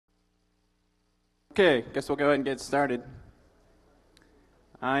Okay, guess we'll go ahead and get started.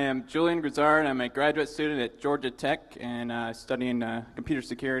 I am Julian Grizzard. I'm a graduate student at Georgia Tech and studying computer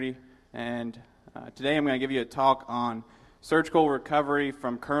security. And today I'm going to give you a talk on surgical recovery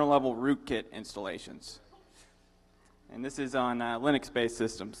from kernel-level rootkit installations. And this is on Linux-based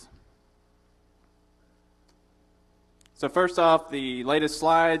systems. So first off, the latest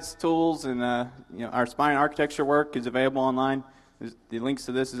slides, tools, and our spine architecture work is available online. The links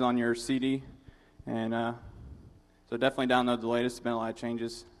to this is on your CD. And so definitely download the latest. There's been a lot of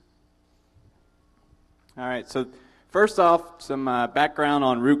changes. All right, so first off, some background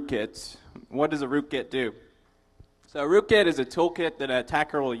on rootkits. What does a rootkit do? So a rootkit is a toolkit that an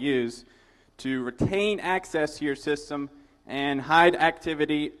attacker will use to retain access to your system and hide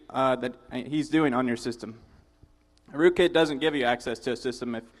activity that he's doing on your system. A rootkit doesn't give you access to a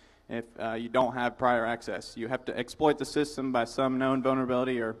system if you don't have prior access. You have to exploit the system by some known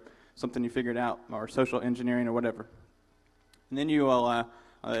vulnerability or something you figured out, or social engineering or whatever. And then you will,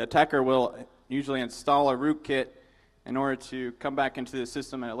 the attacker will usually install a rootkit in order to come back into the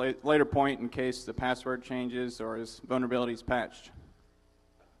system at a later point in case the password changes or his vulnerability is patched.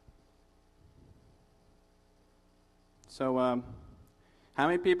 So how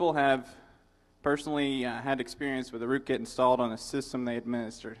many people have personally had experience with a rootkit installed on a system they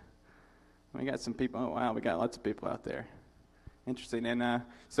administered? We got some people. Oh wow, we got lots of people out there. Interesting. And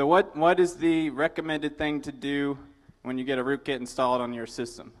so what is the recommended thing to do when you get a rootkit installed on your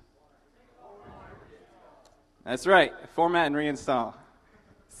system? That's right, format and reinstall.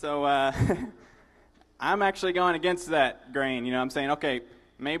 So I'm actually going against that grain. I'm saying, okay,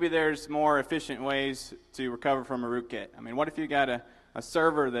 maybe there's more efficient ways to recover from a rootkit. I mean, what if you got a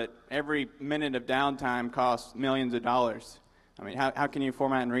server that every minute of downtime costs millions of dollars? I mean, how can you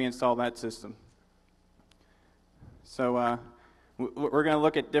format and reinstall that system? So we're going to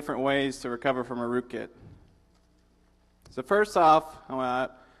look at different ways to recover from a rootkit. So first off, I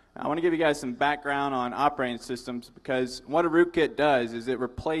want to give you guys some background on operating systems, because what a rootkit does is it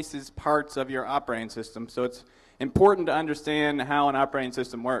replaces parts of your operating system. So it's important to understand how an operating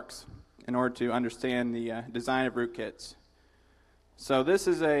system works in order to understand the design of rootkits. So this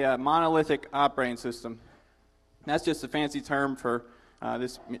is a monolithic operating system. That's just a fancy term for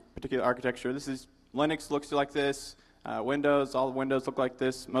this particular architecture. This is Linux, looks like this. Windows, all the Windows look like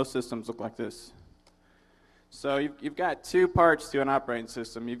this. Most systems look like this. So you've got two parts to an operating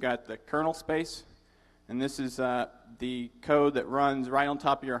system. You've got the kernel space, and this is the code that runs right on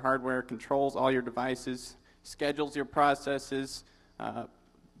top of your hardware, controls all your devices, schedules your processes,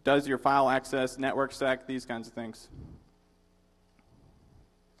 does your file access, network stack, these kinds of things.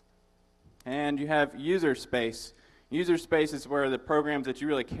 And you have user space. User space is where the programs that you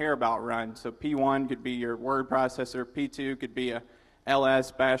really care about run. So P1 could be your word processor, P2 could be a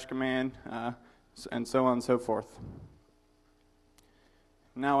ls bash command, and so on and so forth.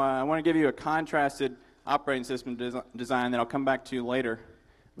 Now I want to give you a contrasted operating system design that I'll come back to later,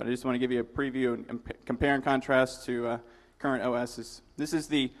 but I just want to give you a preview and compare and contrast to current OSs. This is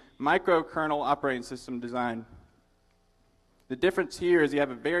the microkernel operating system design. The difference here is you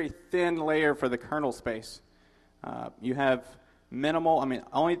have a very thin layer for the kernel space. You have minimal,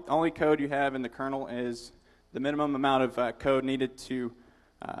 only code you have in the kernel is the minimum amount of code needed to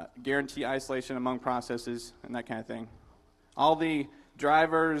guarantee isolation among processes and that kind of thing. All the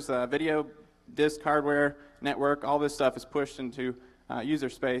drivers, video, disk hardware, network, all this stuff is pushed into user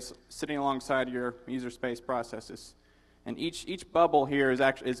space, sitting alongside your user space processes. And each bubble here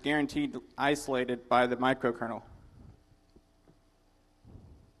is guaranteed isolated by the microkernel.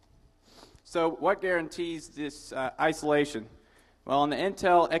 So what guarantees this isolation? Well, in the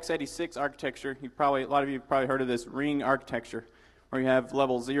Intel x86 architecture, a lot of you have probably heard of this ring architecture, where you have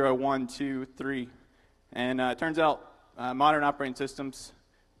level 0, 1, 2, 3. And it turns out modern operating systems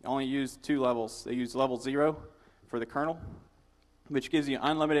only use two levels. They use level 0 for the kernel, which gives you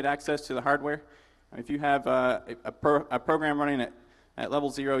unlimited access to the hardware. If you have a program running at level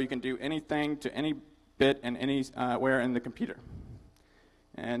 0, you can do anything to any bit and anywhere in the computer.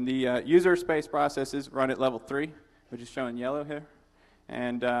 And the user space processes run at level 3, which is shown in yellow here.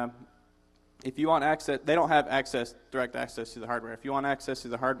 And if you want access, they don't have direct access to the hardware. If you want access to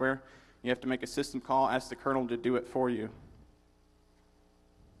the hardware, you have to make a system call, ask the kernel to do it for you.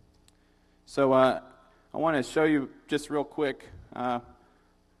 So I want to show you just real quick how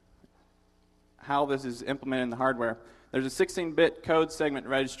this is implemented in the hardware. There's a 16-bit code segment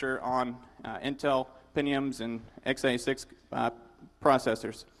register on Intel Pentiums and x86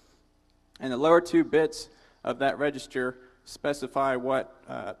 processors. And the lower 2 bits of that register specify what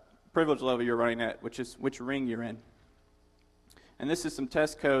privilege level you're running at, which ring you're in. And this is some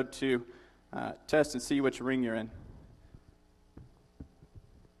test code to test and see which ring you're in.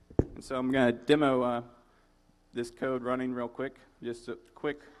 And so I'm going to demo this code running real quick, just a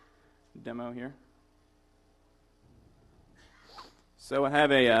quick demo here. So I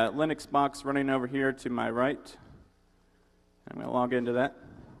have a Linux box running over here to my right. I'm going to log into that.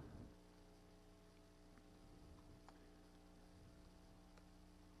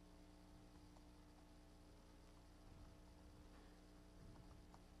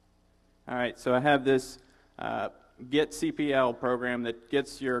 All right, so I have this get CPL program that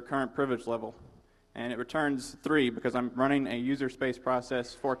gets your current privilege level, and it returns 3 because I'm running a user space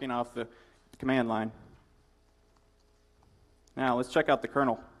process forking off the command line. Now let's check out the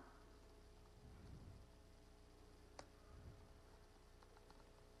kernel.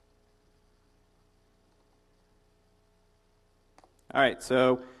 All right,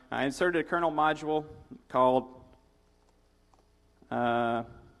 so I inserted a kernel module called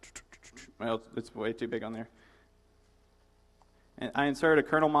well, it's way too big on there. And I inserted a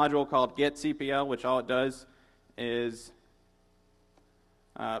kernel module called getCPL, which all it does is,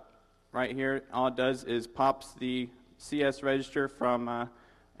 right here, all it does is pops the CS register from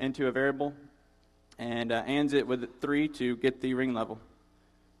into a variable and ANDs it with 3 to get the ring level.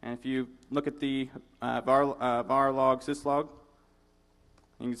 And if you look at the var log syslog,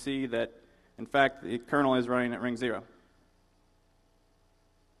 you can see that, in fact, the kernel is running at ring 0.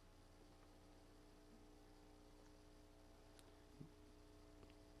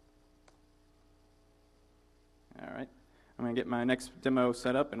 All right, I'm going to get my next demo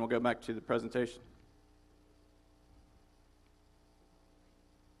set up, and we'll go back to the presentation.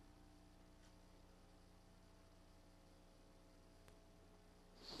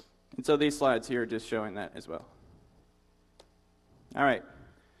 And so these slides here are just showing that as well. All right,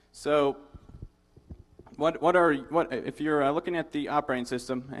 so if you're looking at the operating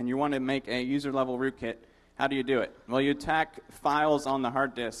system and you want to make a user-level rootkit, how do you do it? Well, you attack files on the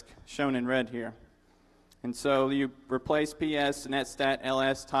hard disk, shown in red here. And so you replace PS, netstat,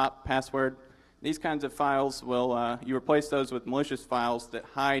 ls, top, password. These kinds of files will, you replace those with malicious files that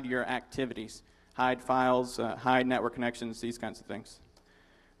hide your activities, hide files, hide network connections, these kinds of things.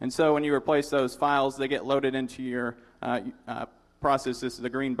 And so when you replace those files, they get loaded into your process. This is the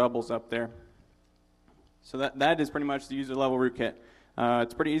green bubbles up there. So that is pretty much the user-level rootkit.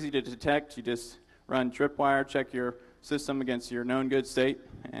 It's pretty easy to detect. You just run tripwire, check your system against your known good state,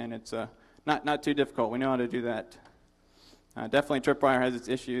 and it's not too difficult. We know how to do that. Definitely tripwire has its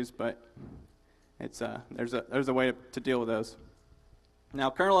issues, but it's there's a way to deal with those. Now,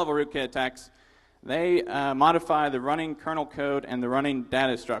 kernel-level rootkit attacks, they modify the running kernel code and the running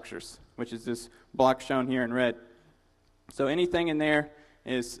data structures, which is this block shown here in red. So anything in there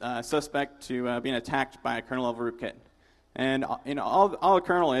is suspect to being attacked by a kernel-level rootkit. And all a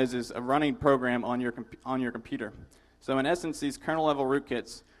kernel is a running program on your computer. So in essence, these kernel-level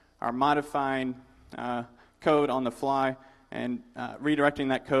rootkits are modifying code on the fly and redirecting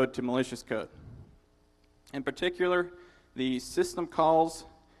that code to malicious code. In particular, the system calls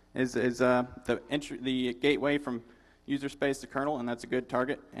is the gateway from user space to kernel, and that's a good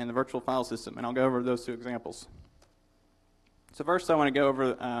target, and the virtual file system. And I'll go over those 2 examples. So first, I want to go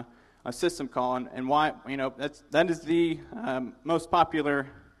over a system call and why that is the most popular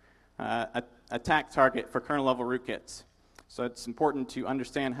attack target for kernel-level rootkits. So it's important to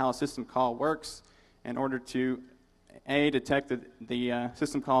understand how a system call works in order to A, detect that the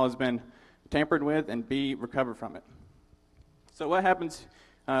system call has been tampered with, and B, recover from it. So what happens,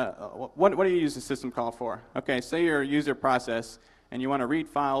 what do you use a system call for? Okay, say you're a user process and you want to read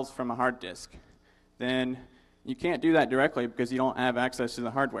files from a hard disk. Then you can't do that directly because you don't have access to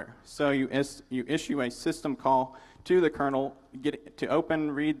the hardware. So you issue a system call to the kernel to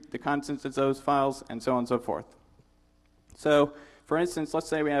open, read the contents of those files, and so on and so forth. So, for instance, let's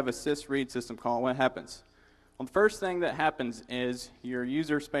say we have a sysread system call. What happens? Well, the first thing that happens is your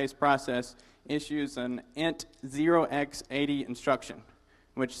user space process issues an int 0x80 instruction,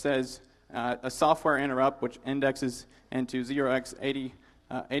 which says a software interrupt, which indexes into 0x80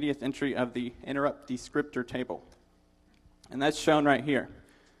 80th entry of the interrupt descriptor table. And that's shown right here.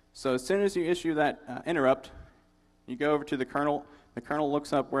 So as soon as you issue that interrupt, you go over to the kernel. The kernel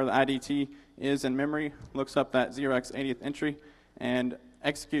looks up where the IDT is in memory, looks up that 0x80th entry, and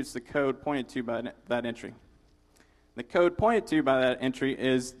executes the code pointed to by that entry. The code pointed to by that entry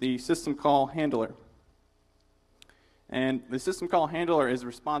is the system call handler. And the system call handler is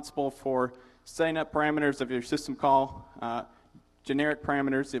responsible for setting up parameters of your system call, generic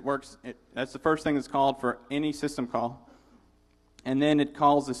parameters. That's the first thing that's called for any system call. And then it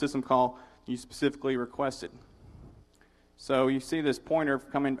calls the system call you specifically requested. So you see this pointer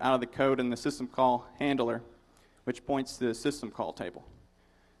coming out of the code in the system call handler, which points to the system call table.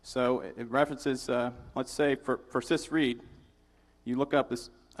 So it references, let's say for sysread, you look up this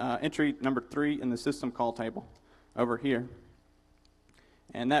entry number 3 in the system call table over here,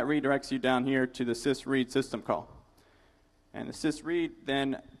 and that redirects you down here to the sysread system call. And the sysread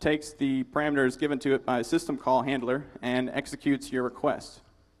then takes the parameters given to it by a system call handler and executes your request.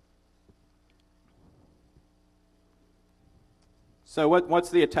 So what's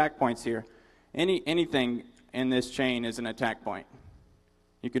the attack points here? Anything in this chain is an attack point.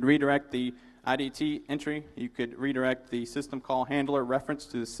 You could redirect the IDT entry. You could redirect the system call handler reference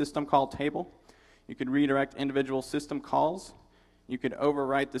to the system call table. You could redirect individual system calls. You could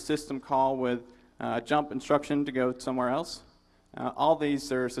overwrite the system call with a jump instruction to go somewhere else. All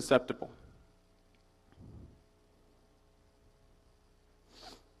these are susceptible.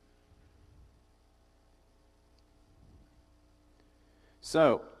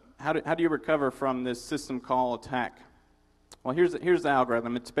 So how do you recover from this system call attack? Well, here's the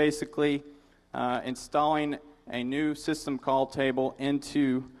algorithm. It's basically installing a new system call table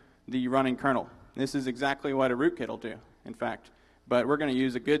into the running kernel. This is exactly what a rootkit will do, in fact. But we're going to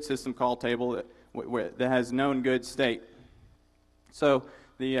use a good system call table that has known good state. So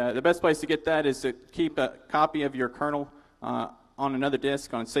the best place to get that is to keep a copy of your kernel on another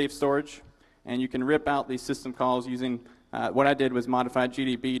disk on safe storage, and you can rip out these system calls using what I did was modified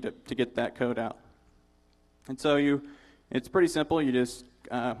GDB to get that code out. And so it's pretty simple. You just,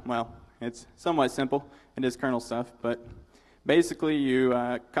 well, it's somewhat simple. It is kernel stuff, but basically you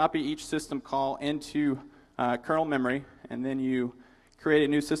copy each system call into kernel memory, and then you create a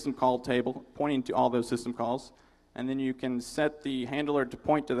new system call table pointing to all those system calls, and then you can set the handler to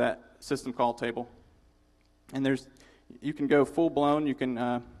point to that system call table. And you can go full blown. You can,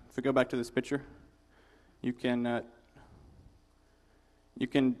 if we go back to this picture, you can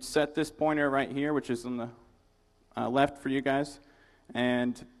set this pointer right here, which is on the left for you guys,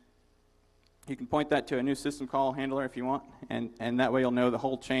 and you can point that to a new system call handler if you want, and that way you'll know the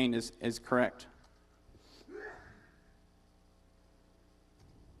whole chain is correct.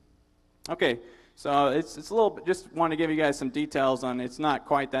 Okay, so it's a little bit, just want to give you guys some details on it's not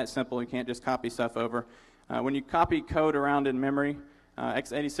quite that simple. You can't just copy stuff over. When you copy code around in memory,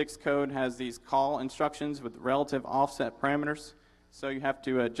 x86 code has these call instructions with relative offset parameters. So you have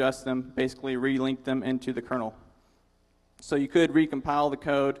to adjust them, basically relink them into the kernel. So you could recompile the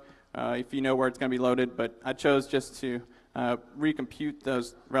code if you know where it's going to be loaded, but I chose just to recompute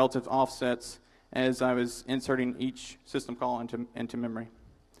those relative offsets as I was inserting each system call into memory.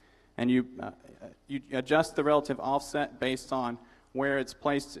 And you adjust the relative offset based on where it's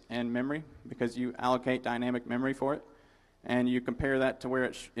placed in memory, because you allocate dynamic memory for it, and you compare that to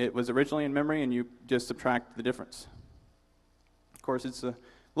where it was originally in memory, and you just subtract the difference. Of course, it's a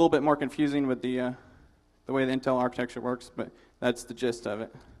little bit more confusing with the way the Intel architecture works, but that's the gist of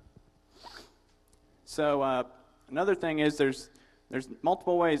it. So another thing is there's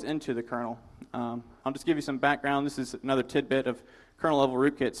multiple ways into the kernel. I'll just give you some background. This is another tidbit of kernel-level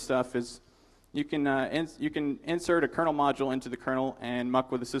rootkit stuff. Is you can insert a kernel module into the kernel and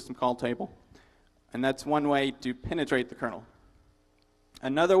muck with a system call table, and that's one way to penetrate the kernel.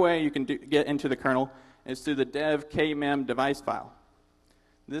 Another way you can get into the kernel is through the dev kmem device file.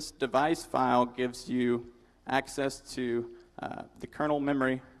 This device file gives you access to the kernel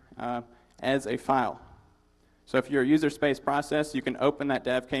memory as a file. So if you're a user space process, you can open that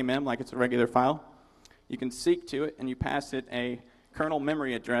dev kmem like it's a regular file. You can seek to it, and you pass it a kernel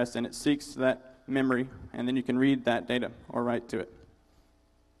memory address, and it seeks to that memory, and then you can read that data or write to it.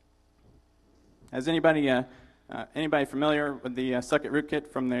 Has anybody familiar with the Suckit rootkit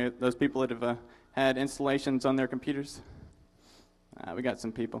from those people that have had installations on their computers? We got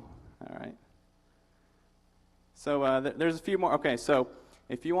some people. All right. So there's a few more. Okay, so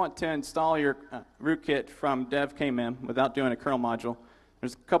if you want to install your rootkit from dev kmem without doing a kernel module,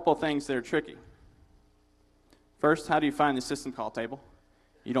 there's a couple of things that are tricky. First, how do you find the system call table?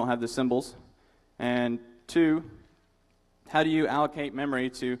 You don't have the symbols. And two, how do you allocate memory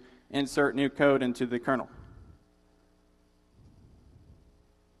to insert new code into the kernel?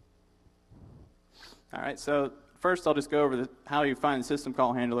 All right, so first I'll just go over how you find the system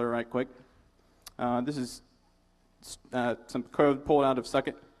call handler right quick. This is some code pulled out of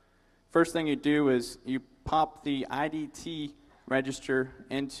Suckit. First thing you do is you pop the IDT register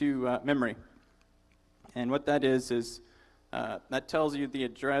into memory. And what that is that tells you the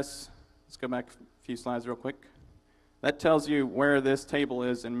address. Let's go back a few slides real quick. That tells you where this table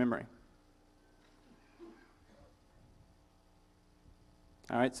is in memory.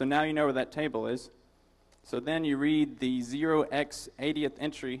 All right, so now you know where that table is. So then you read the 0x80th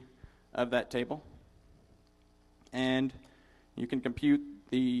entry of that table, and you can compute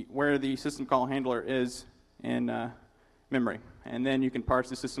where the system call handler is in memory. And then you can parse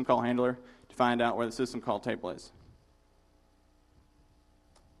the system call handler to find out where the system call table is.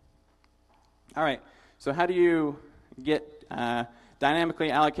 All right, so how do you get dynamically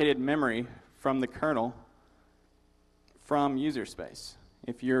allocated memory from the kernel from user space?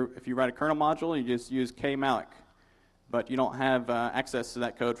 If you write a kernel module, you just use kmalloc, but you don't have access to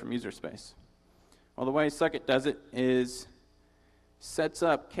that code from user space. Well, the way Sucket does it is sets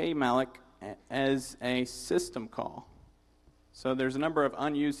up kmalloc as a system call. So there's a number of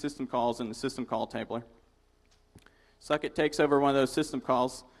unused system calls in the system call tabler. Sucket takes over one of those system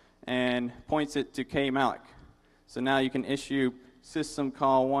calls and points it to kmalloc. So now you can issue system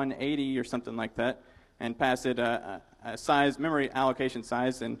call 180 or something like that and pass it a size, memory allocation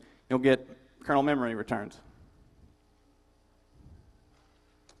size, and you'll get kernel memory returned.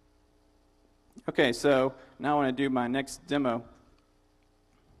 Okay, so now I want to do my next demo.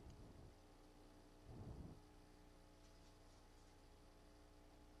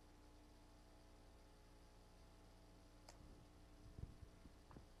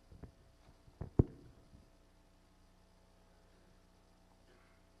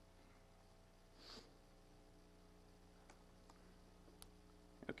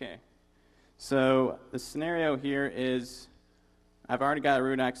 Okay, so the scenario here is I've already got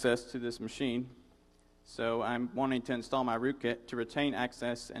root access to this machine, so I'm wanting to install my rootkit to retain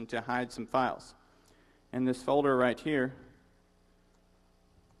access and to hide some files. In this folder right here,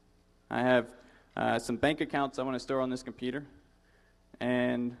 I have some bank accounts I want to store on this computer,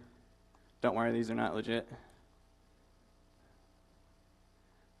 and don't worry, these are not legit.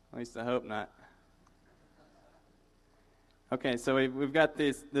 At least I hope not. Okay, so we've got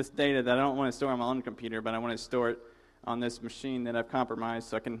this data that I don't want to store on my own computer, but I want to store it on this machine that I've compromised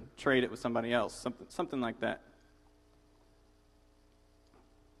so I can trade it with somebody else, something like that.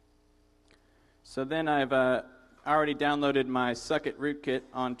 So then I've already downloaded my Sucket rootkit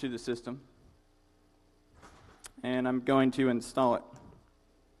onto the system, and I'm going to install it.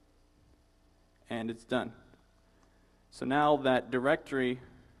 And it's done. So now that directory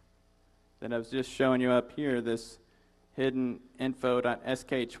that I was just showing you up here, this hidden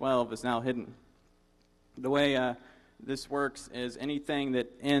info.sk12 is now hidden. The way this works is anything that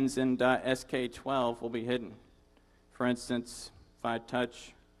ends in .sk12 will be hidden. For instance, if I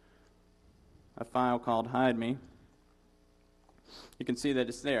touch a file called hide.me, you can see that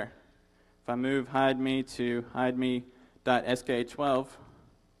it's there. If I move hide.me to hide.me.sk12,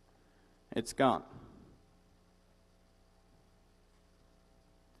 it's gone.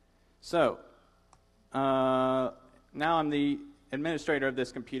 So, now I'm the administrator of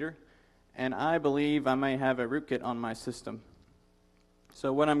this computer, and I believe I may have a rootkit on my system.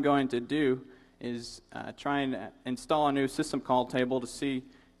 So what I'm going to do is try and install a new system call table to see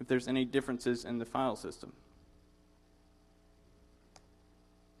if there's any differences in the file system.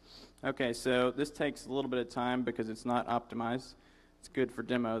 Okay, so this takes a little bit of time because it's not optimized. It's good for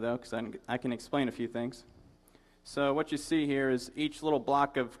demo though, because I can explain a few things. So what you see here is each little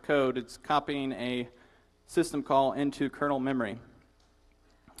block of code, it's copying a system call into kernel memory.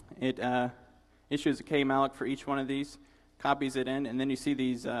 It issues a kmalloc for each one of these, copies it in, and then you see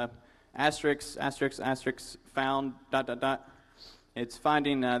these asterisks, asterisks, asterisks, found, dot, dot, dot. It's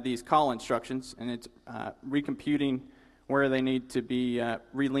finding these call instructions, and it's recomputing where they need to be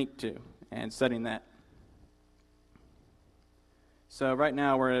relinked to and setting that. So right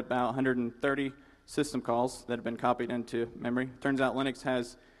now we're at about 130 system calls that have been copied into memory. Turns out Linux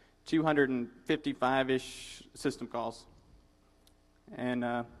has 255-ish system calls. And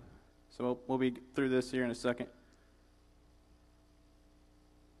so we'll be through this here in a second.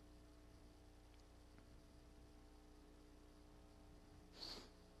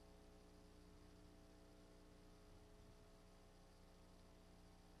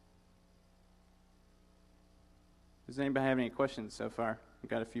 Does anybody have any questions so far? We've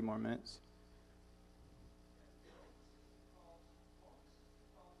got a few more minutes.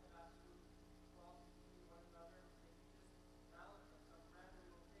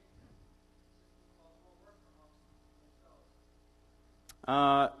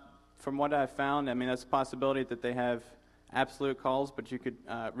 From what I've found, I mean, that's a possibility that they have absolute calls, but you could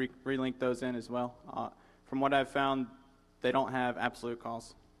relink those in as well. From what I've found, they don't have absolute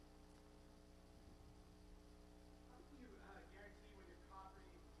calls. How can you guarantee when you're copying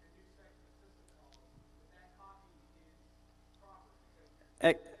your new section of system calls that copy is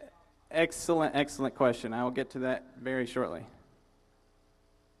proper? Excellent question. I will get to that very shortly.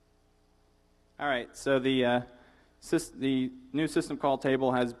 All right, so the new system call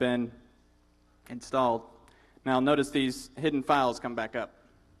table has been installed. Now notice these hidden files come back up.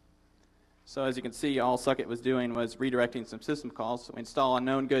 So as you can see, all Sucket was doing was redirecting some system calls. So we install a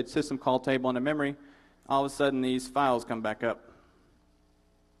known good system call table into memory. All of a sudden, these files come back up.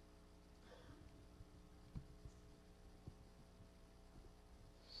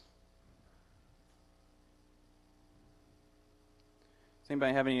 Does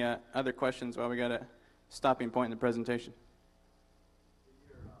anybody have any other questions while we got a stopping point in the presentation?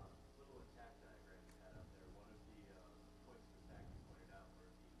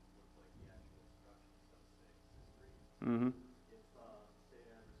 Mm-hmm.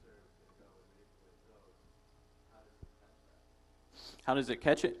 How does it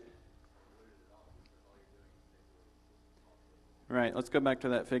catch it? Right, let's go back to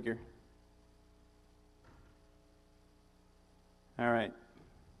that figure. All right.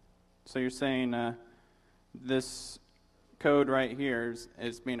 So you're saying this code right here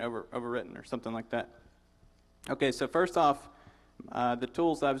is being overwritten or something like that. Okay, so first off, the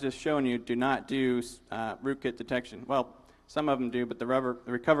tools I was just showing you do not do rootkit detection. Well, some of them do, but the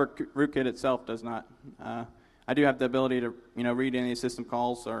recover rootkit itself does not. I do have the ability to, read any system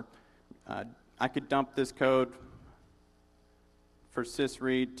calls, or I could dump this code for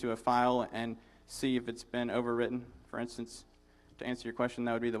sysread to a file and see if it's been overwritten. For instance, to answer your question,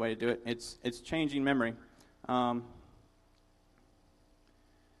 that would be the way to do it. It's changing memory. So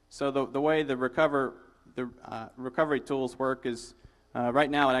the way the recovery tools work is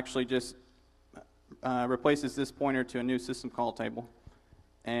right now it actually just replaces this pointer to a new system call table,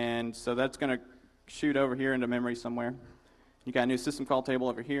 and so that's going to shoot over here into memory somewhere. You got a new system call table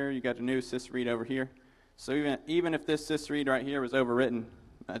over here. You got a new sysread over here. So even if this sysread right here was overwritten,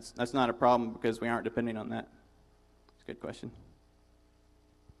 that's not a problem because we aren't depending on that. It's a good question.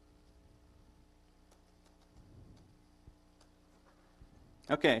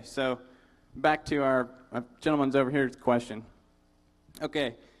 Okay, so back to our gentleman's over here's question.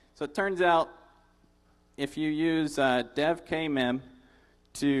 Okay, so it turns out if you use dev kmem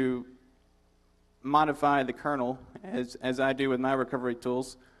to modify the kernel, as I do with my recovery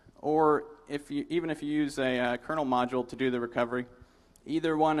tools, or even if you use a kernel module to do the recovery,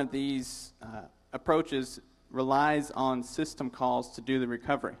 either one of these approaches relies on system calls to do the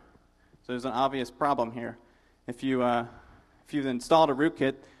recovery. So there's an obvious problem here. If you've installed a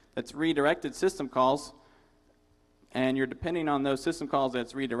rootkit that's redirected system calls, and you're depending on those system calls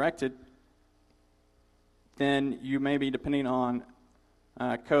that's redirected, then you may be depending on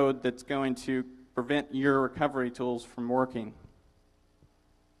code that's going to prevent your recovery tools from working.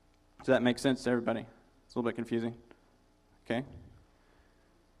 Does that make sense to everybody? It's a little bit confusing. Okay.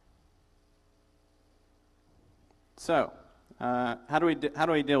 So, how do we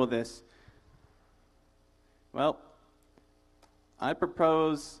deal with this? Well, I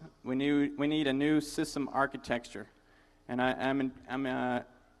propose we need a new system architecture, and let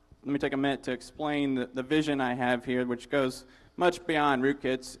me take a minute to explain the vision I have here, which goes much beyond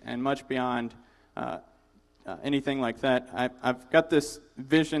rootkits and much beyond anything like that. I've got this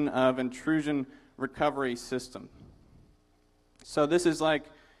vision of intrusion recovery system. So this is like,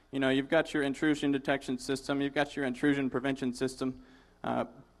 you've got your intrusion detection system, you've got your intrusion prevention system,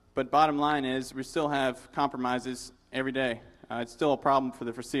 but bottom line is we still have compromises every day. It's still a problem for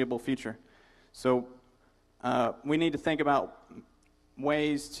the foreseeable future. So we need to think about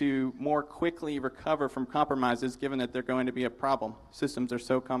ways to more quickly recover from compromises, given that they're going to be a problem. Systems are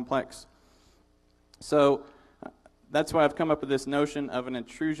so complex. So that's why I've come up with this notion of an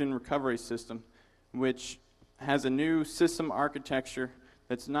intrusion recovery system, which has a new system architecture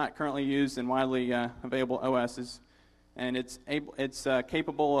that's not currently used in widely available OSs, and it's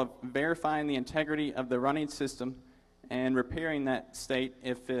capable of verifying the integrity of the running system and repairing that state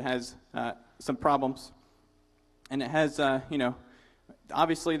if it has some problems. And it has,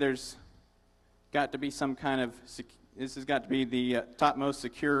 obviously there's got to be some kind of, this has got to be the topmost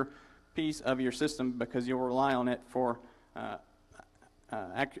secure piece of your system because you'll rely on it for,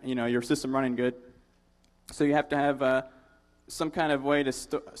 your system running good. So you have to have some kind of way to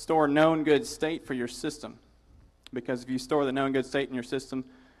store known good state for your system, because if you store the known good state in your system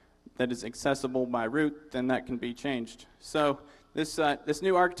that is accessible by root, then that can be changed. So this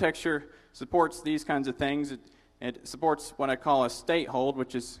new architecture supports these kinds of things. It supports what I call a state hold,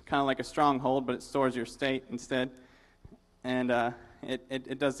 which is kind of like a stronghold, but it stores your state instead. And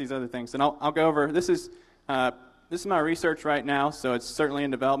it does these other things. And I'll go over, this is my research right now, so it's certainly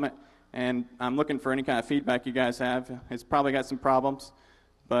in development. And I'm looking for any kind of feedback you guys have. It's probably got some problems,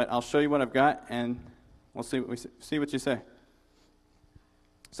 but I'll show you what I've got, and we'll see what you say.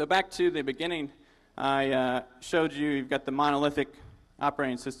 So back to the beginning, I showed you you've got the monolithic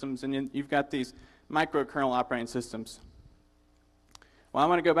operating systems, and you've got these microkernel operating systems. Well, I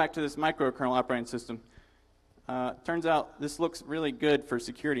want to go back to this microkernel operating system. Turns out this looks really good for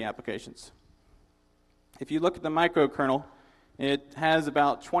security applications. If you look at the microkernel, it has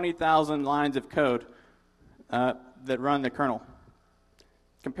about 20,000 lines of code that run the kernel.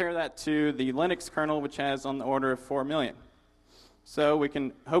 Compare that to the Linux kernel, which has on the order of 4 million. So we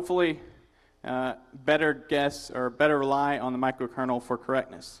can hopefully better guess or better rely on the microkernel for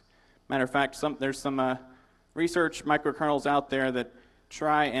correctness. Matter of fact, there's some research microkernels out there that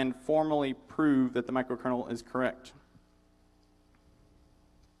try and formally prove that the microkernel is correct.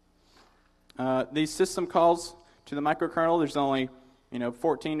 These system calls to the microkernel, there's only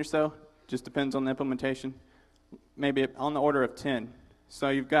 14 or so, just depends on the implementation, maybe on the order of 10. So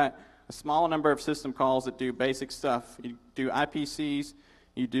you've got a small number of system calls that do basic stuff. You do IPCs,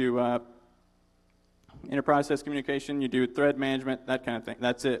 you do inter-process communication, you do thread management, that kind of thing.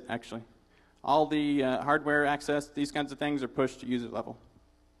 That's it, actually. All the hardware access, these kinds of things are pushed to user level.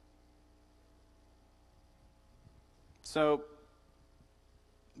 So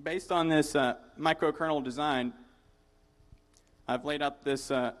based on this microkernel design, I've laid out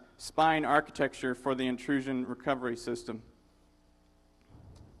this spine architecture for the intrusion recovery system.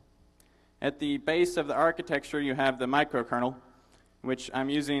 At the base of the architecture, you have the microkernel, which I'm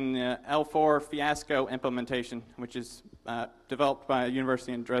using the L4 Fiasco implementation, which is developed by a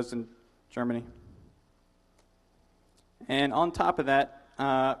university in Dresden, Germany. And on top of that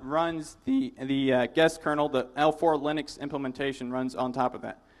runs the guest kernel, the L4 Linux implementation runs on top of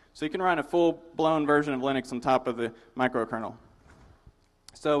that. So you can run a full-blown version of Linux on top of the microkernel.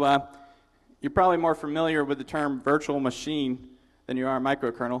 So you're probably more familiar with the term virtual machine than you are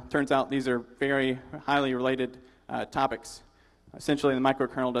microkernel. Turns out these are very highly related topics. Essentially, the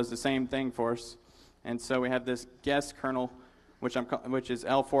microkernel does the same thing for us. And so we have this guest kernel, which is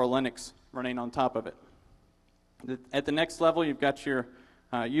L4 Linux, running on top of it. At the next level, you've got your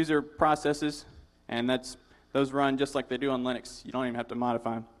user processes, and those run just like they do on Linux. You don't even have to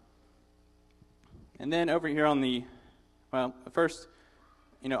modify them. And then over here on the, first,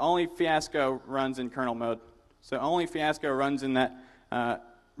 only Fiasco runs in kernel mode. So only Fiasco runs in that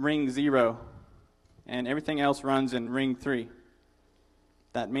ring 0, and everything else runs in ring 3.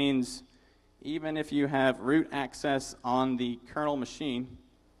 That means even if you have root access on the kernel machine,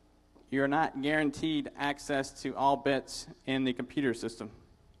 you're not guaranteed access to all bits in the computer system.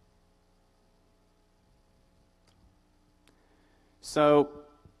 So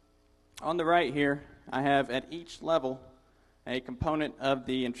on the right here, I have at each level a component of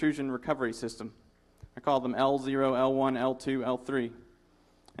the intrusion recovery system. I call them L0, L1, L2, L3.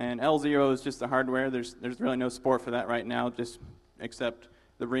 And L0 is just the hardware. There's really no support for that right now, just except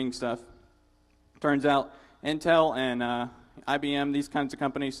the ring stuff. Turns out Intel and IBM, these kinds of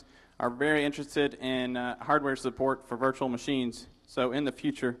companies, are very interested in hardware support for virtual machines. So in the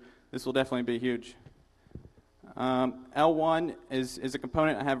future, this will definitely be huge. L1 is a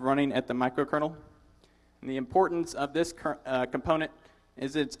component I have running at the microkernel. And the importance of this component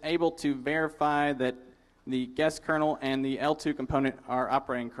is it's able to verify that the guest kernel and the L2 component are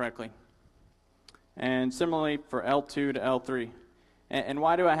operating correctly. And similarly for L2 to L3. And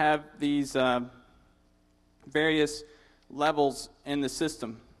why do I have these various levels in the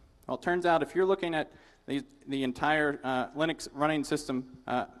system? Well, it turns out if you're looking at the entire Linux running system,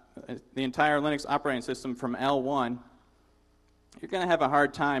 the entire Linux operating system from L1, you're going to have a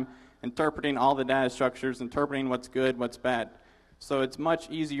hard time interpreting all the data structures, interpreting what's good, what's bad. So it's much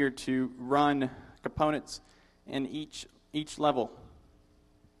easier to run components in each level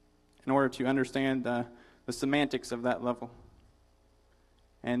in order to understand the semantics of that level.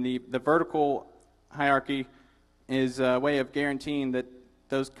 And the vertical hierarchy is a way of guaranteeing that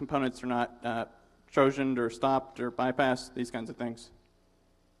those components are not trojaned or stopped or bypassed, these kinds of things.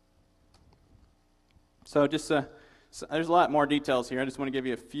 So just there's a lot more details here. I just want to give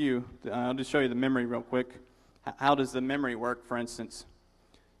you a few. I'll just show you the memory real quick. How does the memory work, for instance?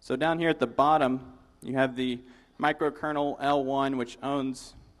 So down here at the bottom, you have the microkernel L1, which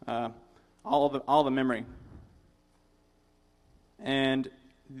owns all the memory. And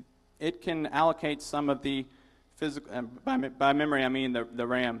it can allocate some of the physical, by memory I mean the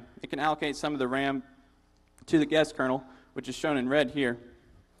RAM. It can allocate some of the RAM to the guest kernel, which is shown in red here.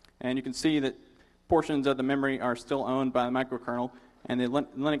 And you can see that portions of the memory are still owned by the microkernel, and the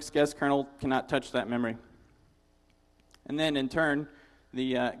Linux guest kernel cannot touch that memory. And then in turn,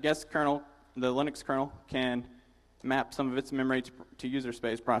 the guest kernel, the Linux kernel, can map some of its memory to user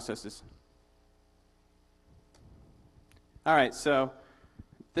space processes. All right, so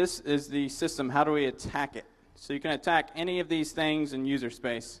this is the system. How do we attack it? So you can attack any of these things in user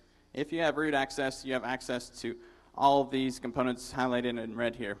space. If you have root access, you have access to all of these components highlighted in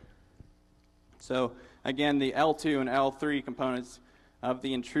red here. So again, the L2 and L3 components of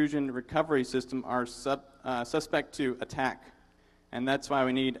the intrusion recovery system are suspect to attack. And that's why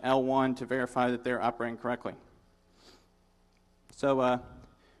we need L1 to verify that they're operating correctly. So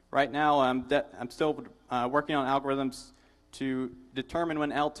right now, I'm still working on algorithms to determine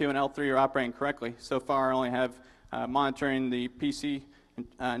when L2 and L3 are operating correctly. So far, I only have monitoring the PC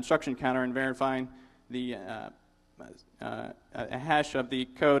instruction counter and verifying the a hash of the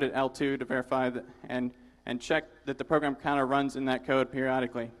code at L2 to verify that and check that the program counter runs in that code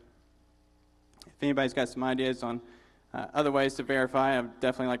periodically. If anybody's got some ideas on other ways to verify, I would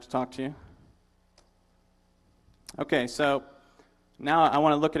definitely like to talk to you. Okay, so now I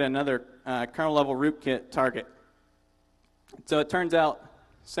want to look at another kernel-level rootkit target. So it turns out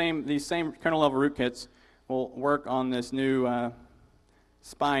these same kernel-level rootkits will work on this new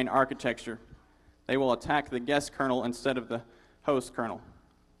spine architecture. They will attack the guest kernel instead of the host kernel.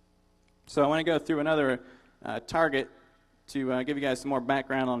 So I want to go through another target to give you guys some more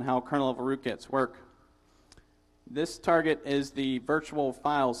background on how kernel-level rootkits work. This target is the virtual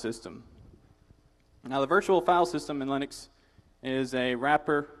file system. Now, the virtual file system in Linux is a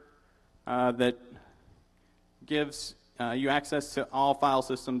wrapper that gives you access to all file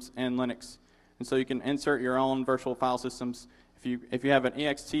systems in Linux. And so you can insert your own virtual file systems. If you have an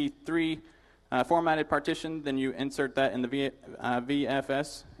ext3 formatted partition, then you insert that in the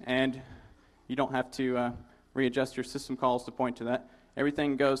VFS, and you don't have to readjust your system calls to point to that.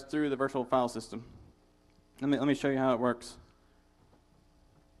 Everything goes through the virtual file system. Let me show you how it works.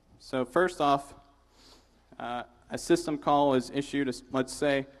 So first off, a system call is issued. Let's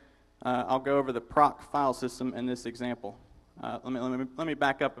say I'll go over the proc file system in this example. Let me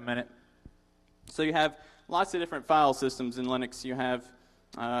back up a minute. So you have lots of different file systems in Linux. You have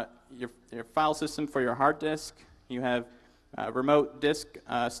your file system for your hard disk. You have remote disk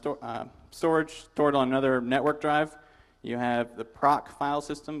storage stored on another network drive. You have the proc file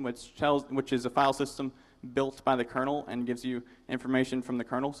system, which is a file system built by the kernel and gives you information from the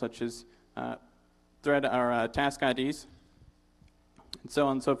kernel, such as thread or task IDs, and so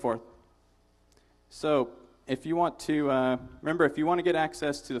on and so forth. So if you want to, remember, if you want to get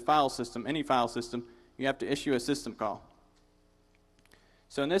access to the file system, any file system, you have to issue a system call.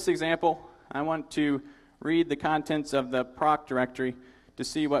 So in this example, I want to read the contents of the proc directory to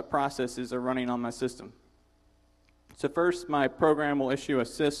see what processes are running on my system. So first, my program will issue a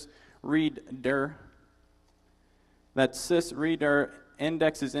sysreaddir. That sysreaddir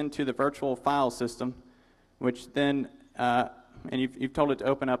indexes into the virtual file system, which then, and you've told it to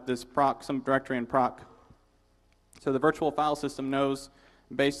open up this proc, some directory in proc. So the virtual file system knows,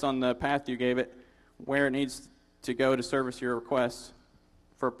 based on the path you gave it, where it needs to go to service your request.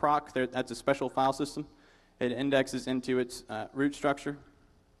 For proc, that's a special file system. It indexes into its root structure,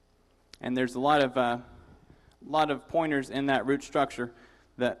 and there's a lot of pointers in that root structure.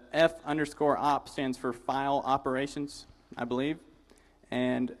 The F_op stands for file operations, I believe.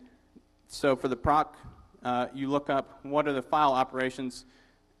 And so for the proc, you look up what are the file operations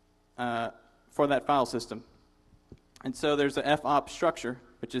for that file system. And so there's a FOP structure,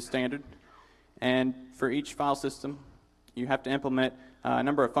 which is standard. And for each file system, you have to implement a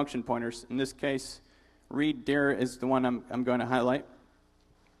number of function pointers. In this case, readdir is the one I'm going to highlight.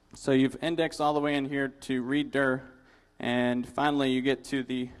 So you've indexed all the way in here to readdir, and finally you get to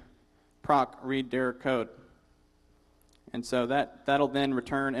the proc readdir code. And so that'll then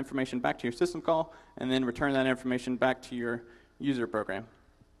return information back to your system call, and then return that information back to your user program.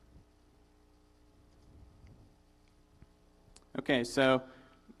 Okay, so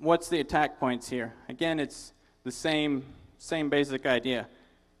what's the attack points here? Again, it's the same basic idea.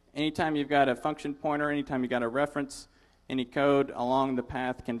 Anytime you've got a function pointer, anytime you've got a reference, any code along the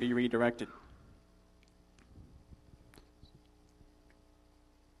path can be redirected.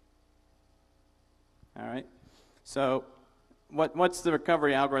 All right, so what's the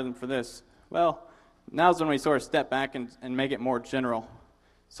recovery algorithm for this? Well, now's when we sort of step back and make it more general.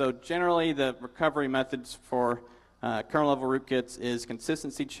 So generally, the recovery methods for kernel-level rootkits is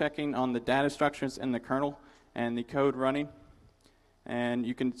consistency checking on the data structures in the kernel and the code running. And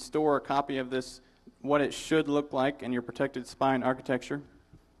you can store a copy of this, what it should look like in your protected spine architecture.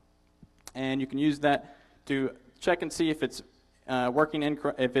 And you can use that to check and see if it's working,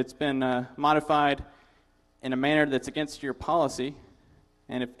 if it's been modified in a manner that's against your policy.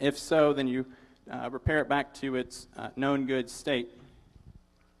 And if so, then you repair it back to its known good state.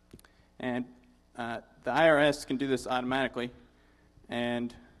 And the IRS can do this automatically.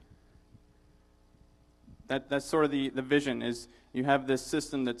 And that's sort of the vision, is you have this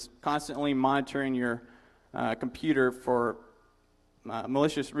system that's constantly monitoring your computer for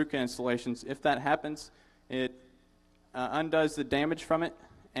malicious rootkit installations. If that happens, it undoes the damage from it,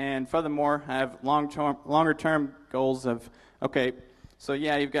 and furthermore, I have longer term goals of, okay, so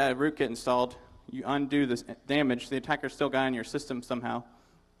yeah, you've got a rootkit installed, you undo this damage, the attacker still got in your system somehow.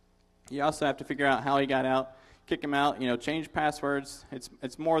 You also have to figure out how he got out, kick him out, change passwords.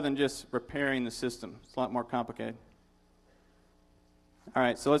 It's more than just repairing the system. It's a lot more complicated. All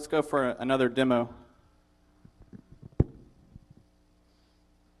right, so let's go for another demo.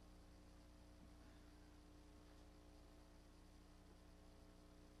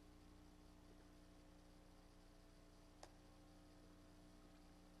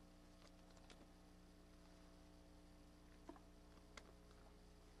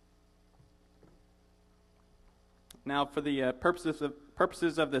 Now, for the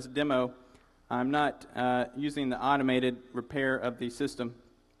purposes of this demo, I'm not using the automated repair of the system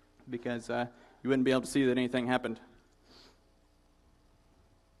because you wouldn't be able to see that anything happened.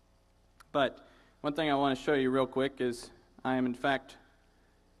 But one thing I want to show you real quick is I am, in fact,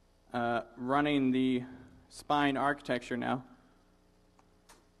 running the spine architecture now.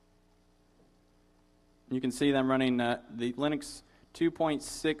 You can see that I'm running the Linux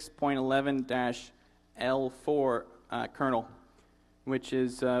 2.6.11-L4 kernel, which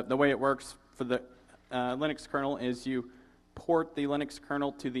is the way it works for the Linux kernel is you port the Linux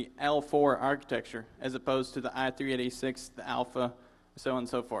kernel to the L4 architecture as opposed to the i386, the alpha, so on and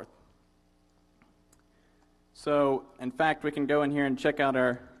so forth. So, in fact, we can go in here and check out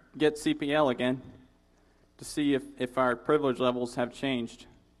our get CPL again to see if our privilege levels have changed.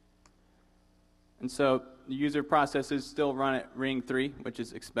 And so the user processes still run at ring 3, which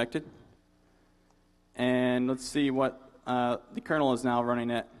is expected. And let's see what the kernel is now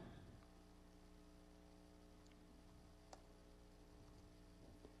running at.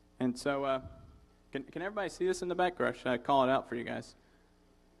 And so, can everybody see this in the back, or should I call it out for you guys?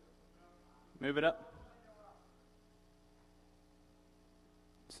 Move it up.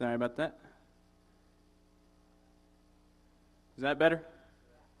 Sorry about that. Is that better?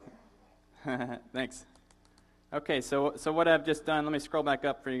 Thanks. Okay, so what I've just done, let me scroll back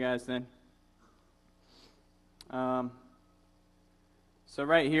up for you guys then. So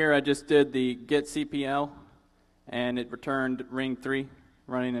right here, I just did the get CPL, and it returned ring 3,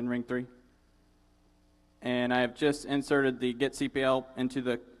 running in ring 3. And I have just inserted the get CPL into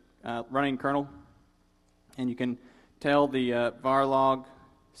the running kernel, and you can tell the var log,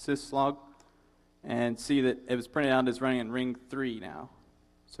 sys log, and see that it was printed out as running in ring 3 now.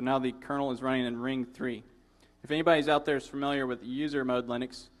 So now the kernel is running in ring 3. If anybody's out there is familiar with user mode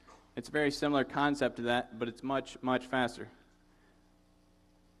Linux, it's a very similar concept to that, but it's much, much faster.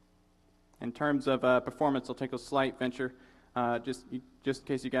 In terms of performance, I'll take a slight venture. Just in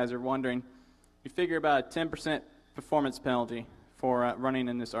case you guys are wondering, you figure about a 10% performance penalty for running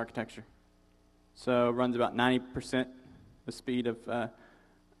in this architecture. So it runs about 90% the speed of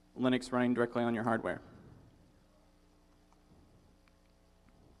Linux running directly on your hardware.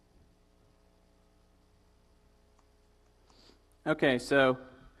 Okay, so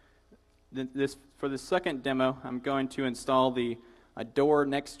for the second demo, I'm going to install the Door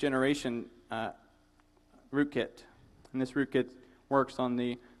Next Generation rootkit. And this rootkit works on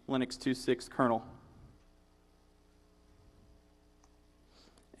the Linux 2.6 kernel.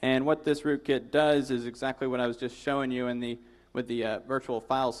 And what this rootkit does is exactly what I was just showing you with the virtual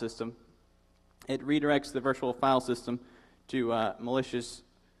file system. It redirects the virtual file system to malicious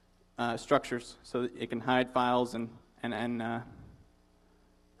structures so that it can hide files and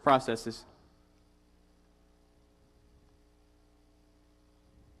processes.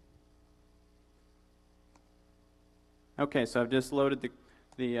 Okay, so I've just loaded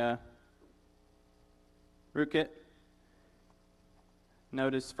the rootkit.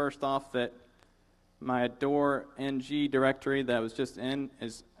 Notice first off that my door ng directory that I was just in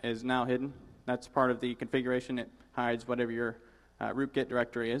is now hidden. That's part of the configuration. It hides whatever your rootkit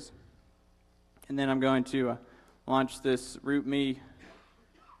directory is. And then I'm going to launch this rootme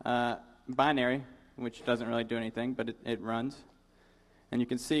binary, which doesn't really do anything, but it runs. And you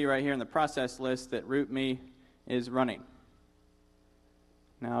can see right here in the process list that rootme is running.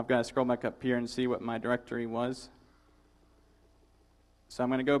 Now I've got to scroll back up here and see what my directory was. So I'm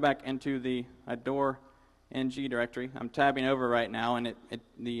going to go back into the door ng directory. I'm tabbing over right now, and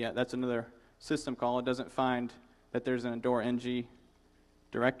that's another system call. It doesn't find that there's an door ng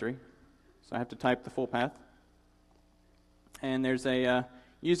directory, so I have to type the full path. And there's a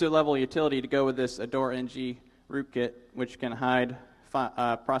user-level utility to go with this door ng rootkit, which can hide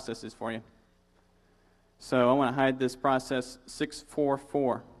processes for you. So I want to hide this process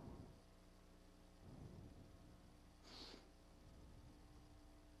 644.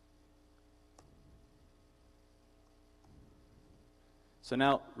 So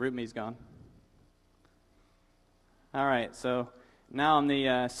now rootme's gone. All right, so now on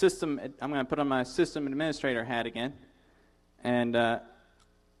the system, I'm going to put on my system administrator hat again. And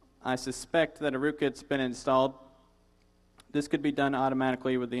I suspect that a rootkit's been installed. This could be done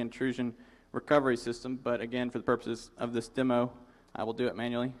automatically with the intrusion recovery system, but again, for the purposes of this demo, I will do it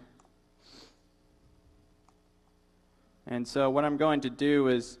manually. And so what I'm going to do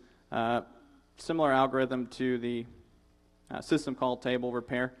is similar algorithm to the system call table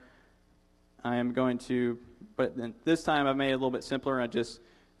repair. I am going to, but this time I've made it a little bit simpler. I just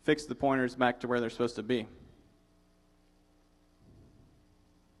fixed the pointers back to where they're supposed to be.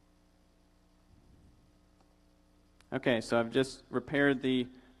 Okay, so I've just repaired the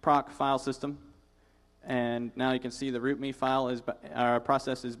proc file system, and now you can see the rootme file is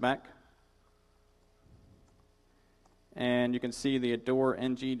process is back, and you can see the adore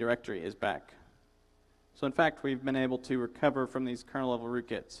ng directory is back. So in fact, we've been able to recover from these kernel-level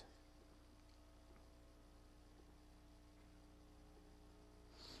rootkits.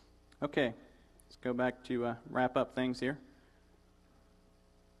 Okay, let's go back to wrap up things here.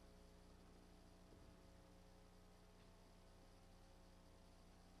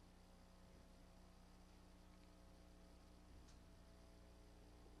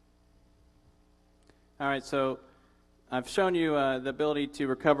 All right, so I've shown you the ability to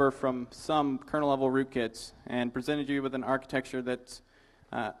recover from some kernel-level rootkits and presented you with an architecture that's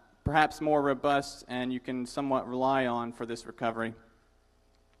perhaps more robust and you can somewhat rely on for this recovery.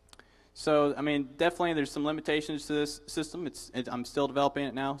 So, I mean, definitely there's some limitations to this system. I'm still developing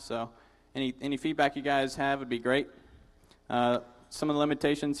it now, so any feedback you guys have would be great. Some of the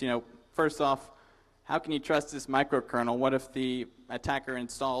limitations, first off, how can you trust this microkernel? What if the attacker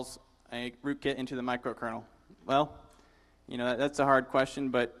installs a rootkit into the microkernel? Well, that's a hard question,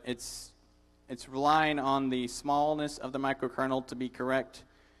 but it's relying on the smallness of the microkernel to be correct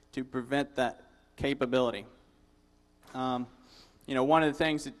to prevent that capability. One of the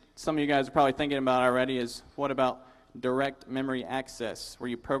things that some of you guys are probably thinking about already is, what about direct memory access, where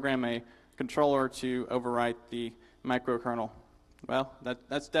you program a controller to overwrite the microkernel? Well,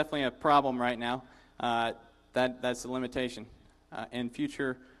 that's definitely a problem right now. That's a limitation. In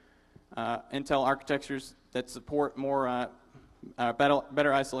future Intel architectures that support more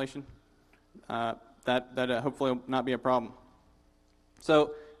better isolation, that hopefully will not be a problem.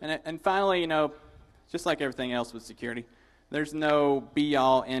 So, and finally, just like everything else with security, there's no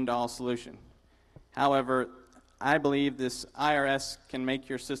be-all, end-all solution. However, I believe this IRS can make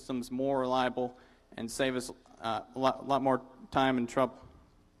your systems more reliable and save us a lot more time and trouble.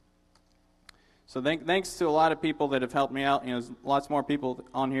 So thanks to a lot of people that have helped me out. There's lots more people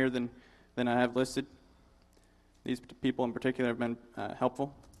on here than I have listed. These people in particular have been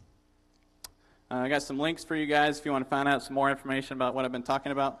helpful. I got some links for you guys if you want to find out some more information about what I've been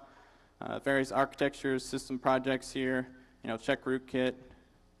talking about. Various architectures, system projects here. Check rootkit,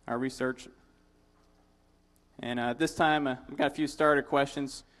 our research. And this time, we've got a few starter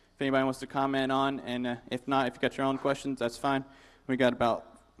questions if anybody wants to comment on. And if not, if you got your own questions, that's fine. We got about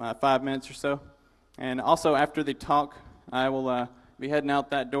 5 minutes or so. And also, after the talk, I will be heading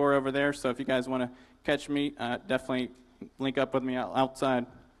out that door over there. So if you guys want to catch me, definitely link up with me outside.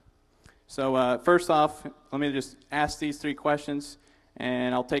 So first off, let me just ask these 3 questions,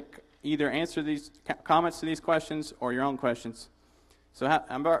 and I'll either answer these comments to these questions or your own questions. So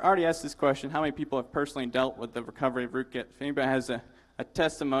I've already asked this question: how many people have personally dealt with the recovery of rootkit? If anybody has a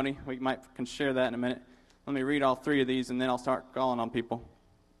testimony, we can share that in a minute. Let me read all 3 of these, and then I'll start calling on people.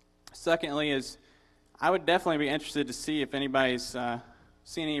 Secondly is, I would definitely be interested to see if anybody's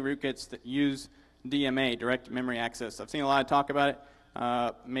seen any rootkits that use DMA, direct memory access. I've seen a lot of talk about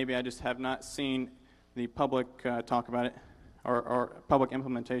it. Maybe I just have not seen the public talk about it or public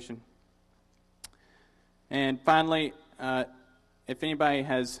implementation. And finally, if anybody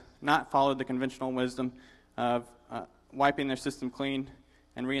has not followed the conventional wisdom of wiping their system clean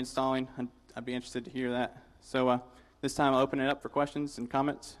and reinstalling, I'd be interested to hear that. So this time I'll open it up for questions and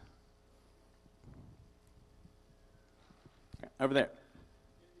comments. Okay, over there.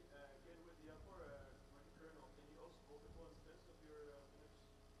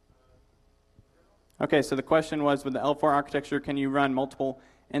 Okay, so the question was, with the L4 architecture, can you run multiple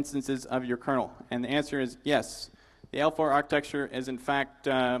instances of your kernel? And the answer is yes. The L4 architecture is, in fact,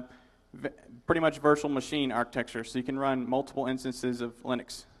 pretty much virtual machine architecture, so you can run multiple instances of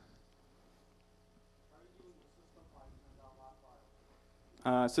Linux.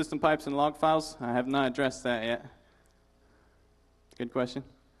 System pipes and log files. I have not addressed that yet. Good question.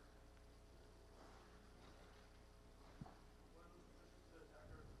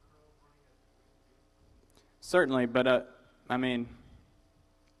 Certainly, but I mean,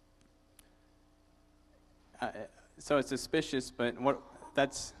 so it's suspicious, but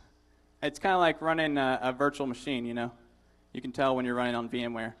it's kind of like running a virtual machine, you know. You can tell when you're running on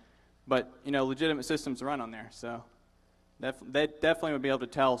VMware. But, you know, legitimate systems run on there, so they definitely would be able to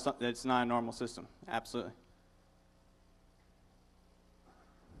tell that it's not a normal system. Absolutely.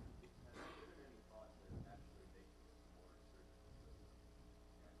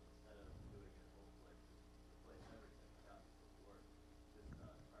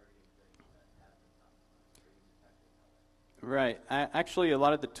 Right. Actually, a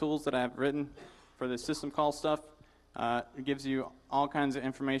lot of the tools that I've written for the system call stuff, it gives you all kinds of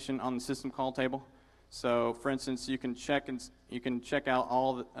information on the system call table. So, for instance, you can check out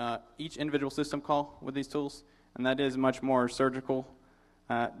all each individual system call with these tools, and that is much more surgical.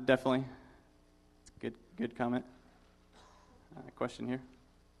 Definitely, it's a good comment. Question here.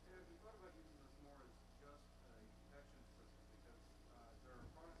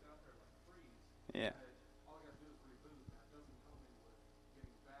 Yeah.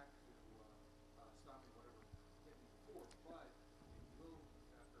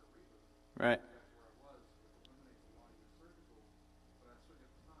 Right.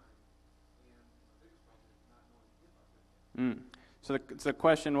 So the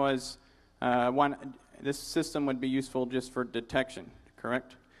question was, this system would be useful just for detection,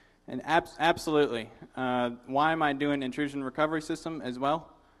 correct? And absolutely. Why am I doing intrusion recovery system as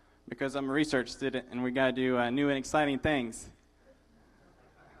well? Because I'm a research student and we got to do new and exciting things.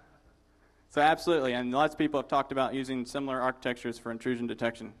 So absolutely, and lots of people have talked about using similar architectures for intrusion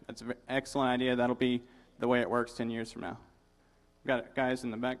detection. That's an excellent idea. That'll be the way it works 10 years from now. We've got guys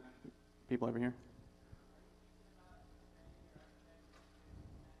in the back, people over here.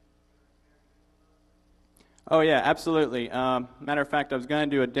 Oh yeah, absolutely. Matter of fact, I was going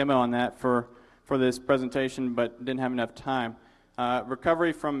to do a demo on that for this presentation, but didn't have enough time.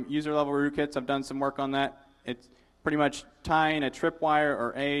 Recovery from user-level rootkits, I've done some work on that. It's pretty much tying a tripwire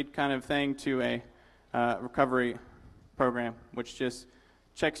or aid kind of thing to a recovery program, which just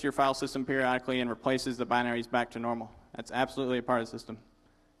checks your file system periodically and replaces the binaries back to normal. That's absolutely a part of the system,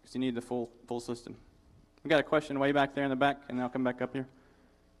 because you need the full system. We got a question way back there in the back, and then I'll come back up here.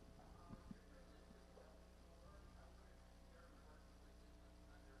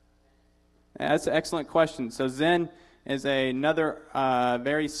 Yeah, that's an excellent question. So Zen is another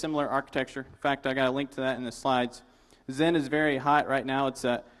very similar architecture. In fact, I got a link to that in the slides. Zen is very hot right now. It's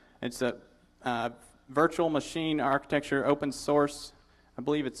a virtual machine architecture, open source. I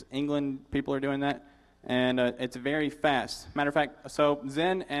believe it's England people are doing that, and it's very fast. Matter of fact, so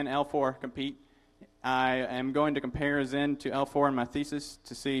Zen and L4 compete. I am going to compare Zen to L4 in my thesis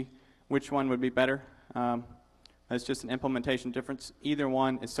to see which one would be better. That's just an implementation difference. Either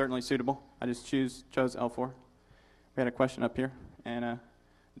one is certainly suitable. I just chose L4. We had a question up here, and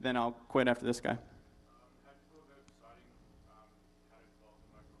then I'll quit after this guy.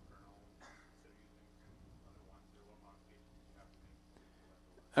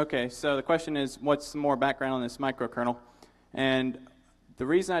 Okay, so the question is, what's some more background on this microkernel? And the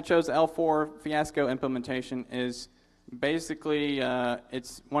reason I chose L4 Fiasco implementation is basically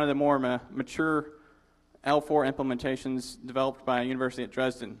it's one of the more mature L4 implementations developed by a university at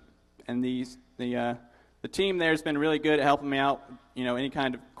Dresden. And the team there has been really good at helping me out. You know, any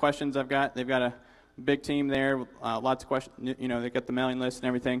kind of questions I've got, they've got a big team there with lots of questions. You know, they've got the mailing list and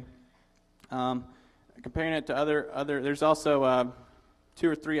everything. Comparing it to other, there's also 2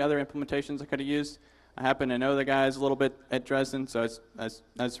 or 3 other implementations I could have used. I happen to know the guys a little bit at Dresden, so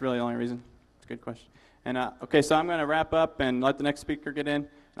that's really the only reason. It's a good question. And okay, so I'm going to wrap up and let the next speaker get in, and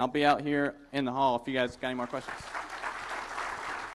I'll be out here in the hall if you guys got any more questions.